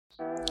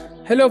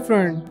Hello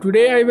friend,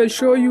 today I will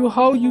show you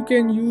how you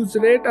can use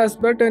rate us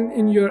button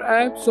in your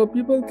app so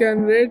people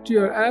can rate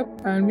your app,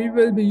 and we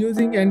will be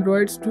using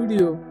Android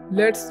Studio.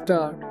 Let's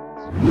start.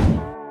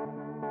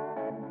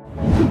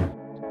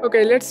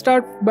 Okay, let's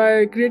start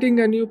by creating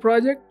a new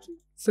project.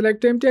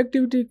 Select empty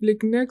activity,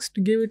 click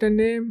next, give it a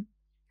name,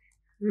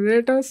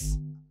 rate us,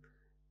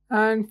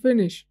 and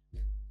finish.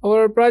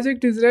 Our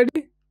project is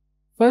ready.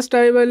 First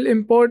I will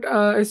import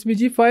a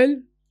SVG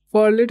file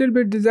for a little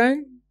bit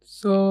design.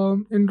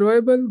 So in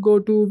drawable, go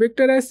to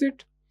vector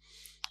asset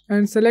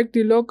and select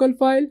the local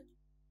file.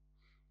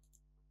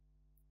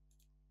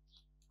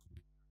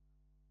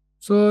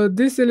 So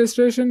this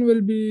illustration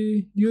will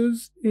be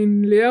used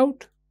in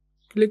layout.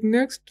 Click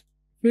next,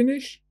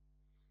 finish.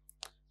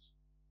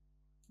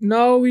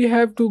 Now we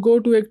have to go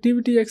to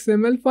activity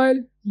XML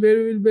file where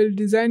we will be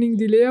designing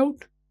the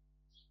layout.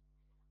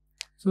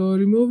 So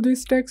remove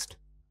this text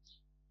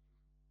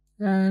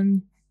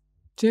and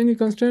change the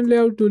constraint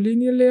layout to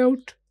linear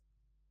layout.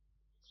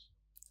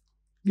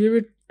 Give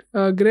it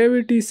a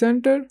gravity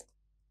center.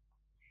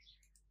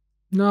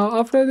 Now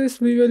after this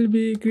we will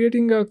be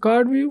creating a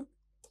card view.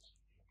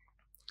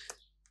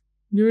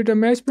 Give it a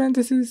match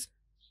parenthesis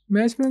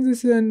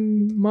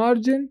and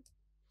margin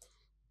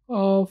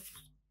of,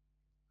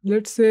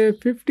 let's say,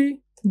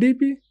 50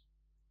 dp.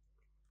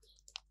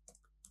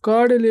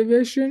 Card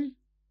elevation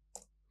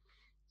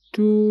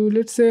to,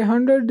 let's say,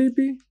 100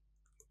 dp,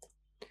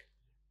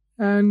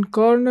 and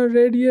corner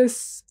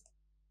radius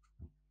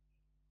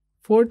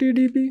 40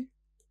 dp.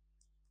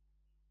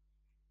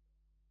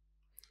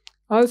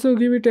 Also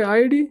give it a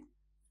id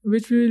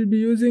which we will be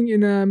using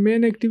in a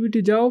main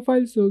activity Java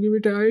file. So give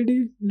it a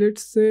id,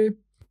 let's say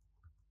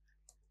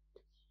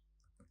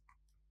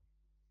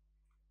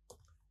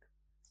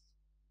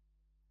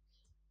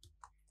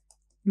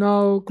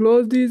now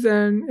close these,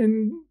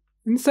 and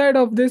inside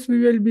of this we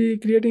will be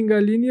creating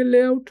a linear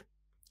layout.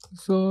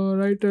 So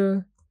write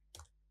a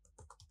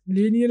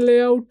linear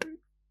layout.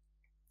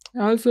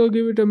 Also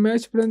give it a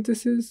match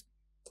parenthesis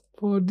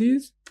for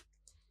these,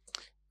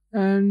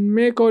 and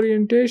make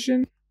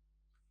orientation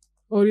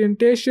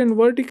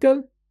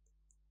vertical,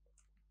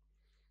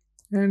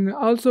 and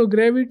also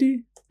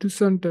gravity to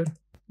center.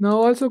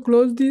 Now also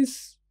close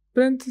these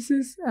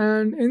parentheses,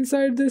 and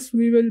inside this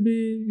we will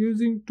be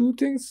using two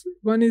things.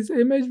 One is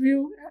image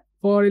view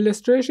for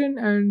illustration,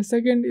 and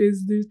second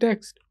is the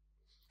text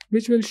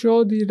which will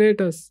show the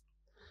rates.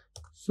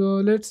 So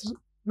let's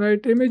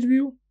write image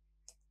view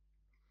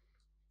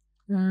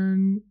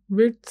and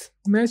width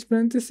match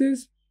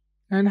parenthesis,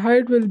 and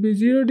height will be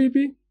 0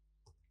 dp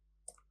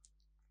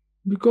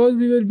because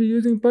we will be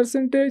using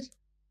percentage.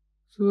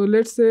 So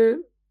let's say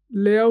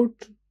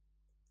layout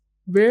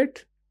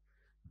weight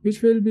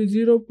which will be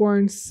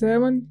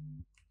 0.7.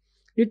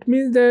 It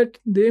means that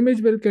the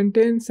image will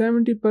contain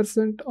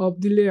 70%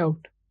 of the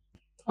layout.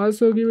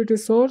 Also give it a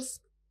source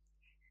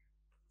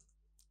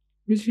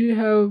which we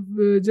have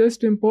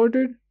just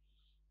imported,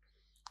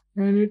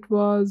 and it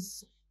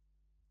was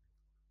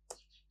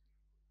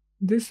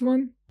this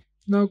one.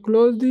 Now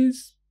close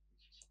these.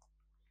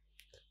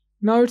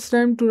 Now it's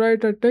time to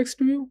write a text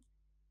view.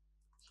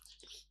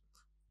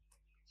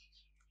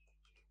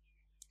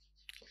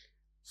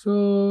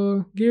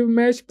 So give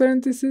match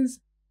parenthesis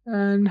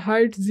and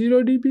height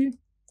 0 dp,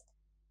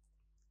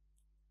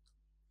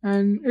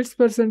 and its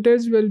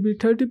percentage will be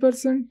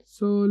 30%.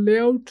 So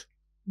layout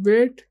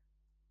weight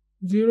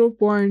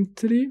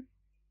 0.3,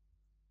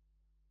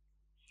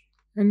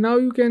 and now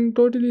you can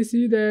totally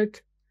see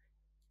that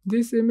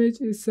this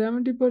image is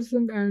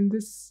 70% and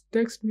this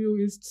text view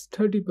is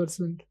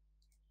 30%.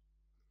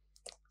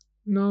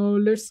 Now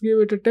let's give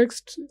it a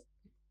text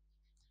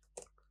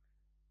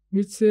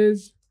which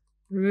says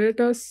rate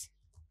us,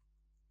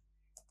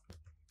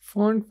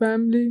 font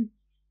family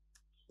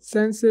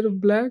sans serif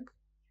black,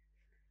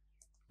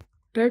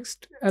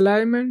 text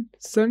alignment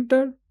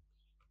center,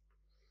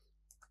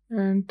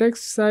 and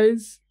text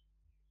size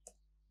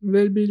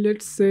will be,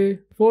 let's say,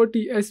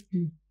 40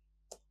 sp.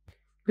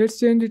 Let's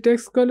change the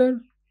text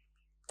color,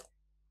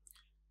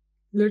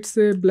 let's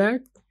say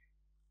black,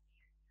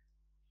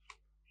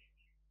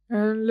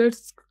 and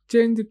let's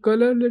change the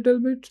color a little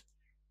bit.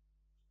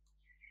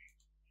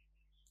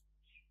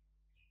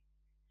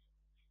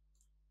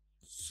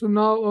 So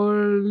now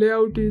our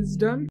layout is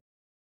done.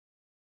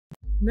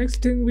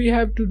 Next thing we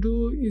have to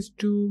do is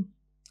to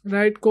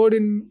write code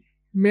in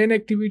main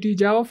activity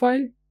Java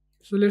file.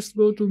 So let's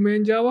go to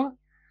main Java,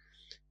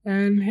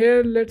 and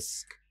here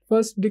let's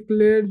first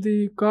declare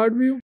the card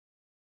view,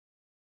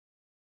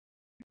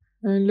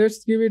 and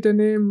let's give it a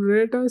name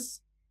rate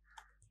us,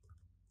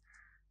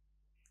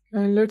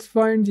 and let's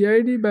find the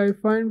id by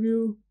find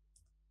view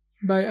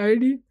by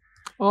id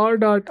or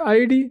dot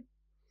id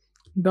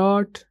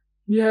dot,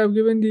 we have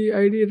given the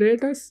id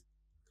rate us.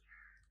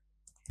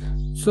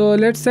 So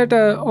let's set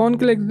a on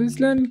click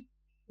listener,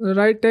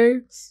 write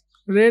text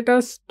rate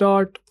us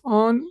dot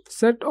on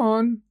set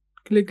on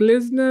click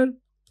listener,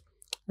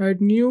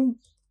 write new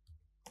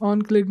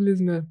on click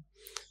listener.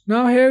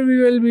 Now here we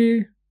will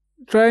be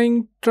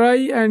try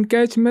and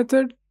catch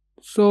method.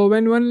 So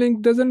when one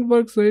link doesn't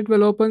work, so it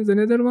will open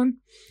another one.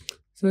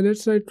 So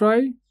let's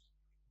try.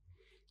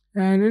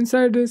 And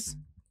inside this,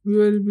 we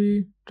will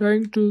be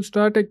trying to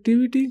start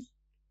activity.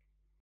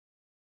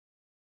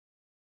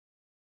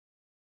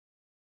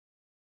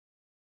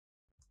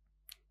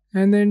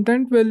 And the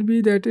intent will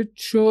be that it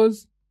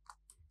shows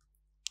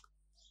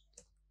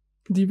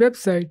the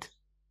website.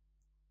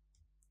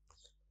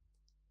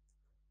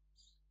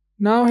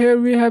 Now here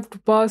we have to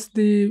pass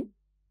the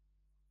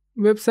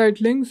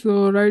website link,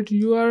 so write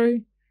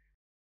URI.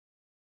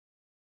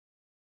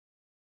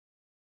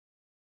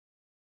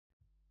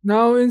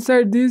 Now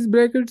inside these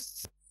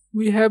brackets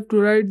we have to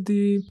write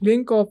the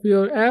link of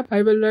your app.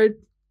 I will write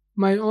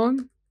my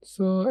own,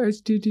 so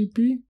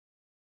http.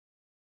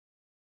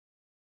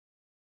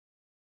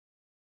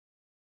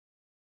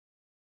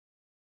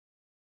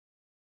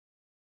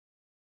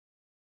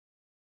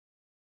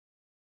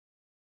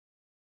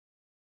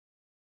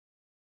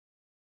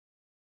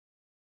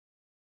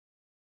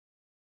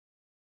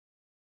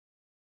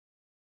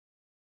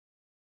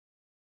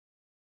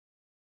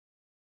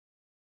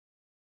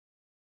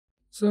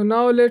 So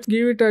now let's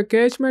give it a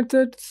catch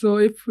method. So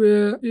if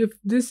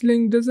this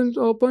link doesn't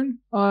open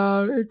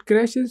or it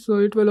crashes, so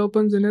it will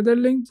open another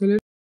link. So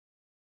let's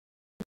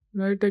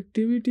write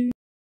activity.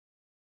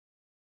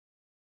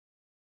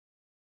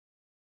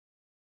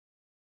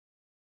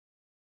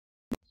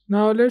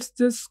 Now let's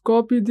just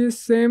copy this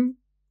same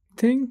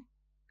thing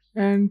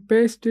and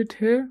paste it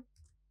here.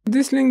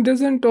 This link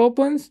doesn't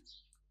open,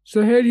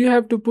 so here you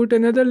have to put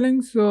another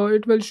link, so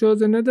it will show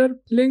another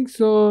link.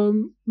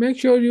 So make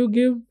sure you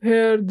give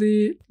here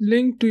the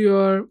link to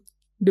your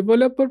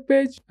developer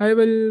page. I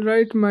will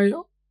write my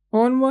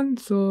own one.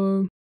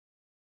 So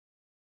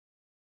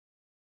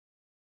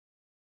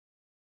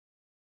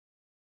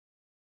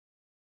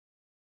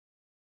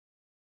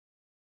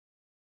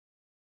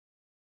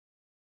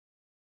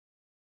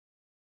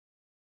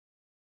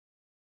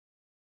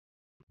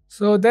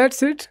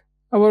that's it.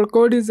 Our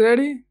code is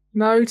ready.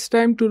 Now it's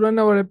time to run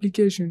our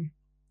application.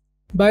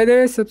 By the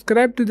way,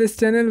 subscribe to this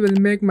channel will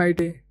make my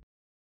day.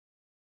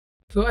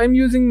 So I'm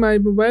using my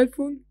mobile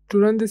phone to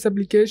run this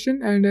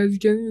application, and as you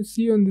can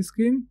see on the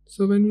screen,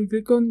 so when we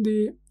click on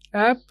the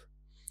app,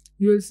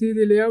 you will see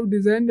the layout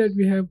design that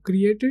we have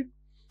created.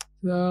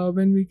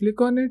 When we click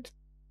on it,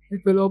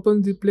 it will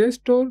open the Play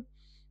Store,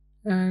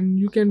 and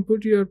you can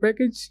put your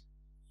package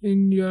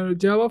in your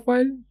Java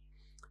file,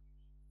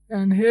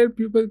 and here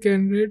people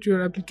can rate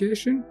your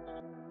application.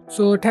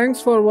 So thanks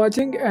for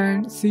watching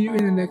and see you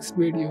in the next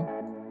video.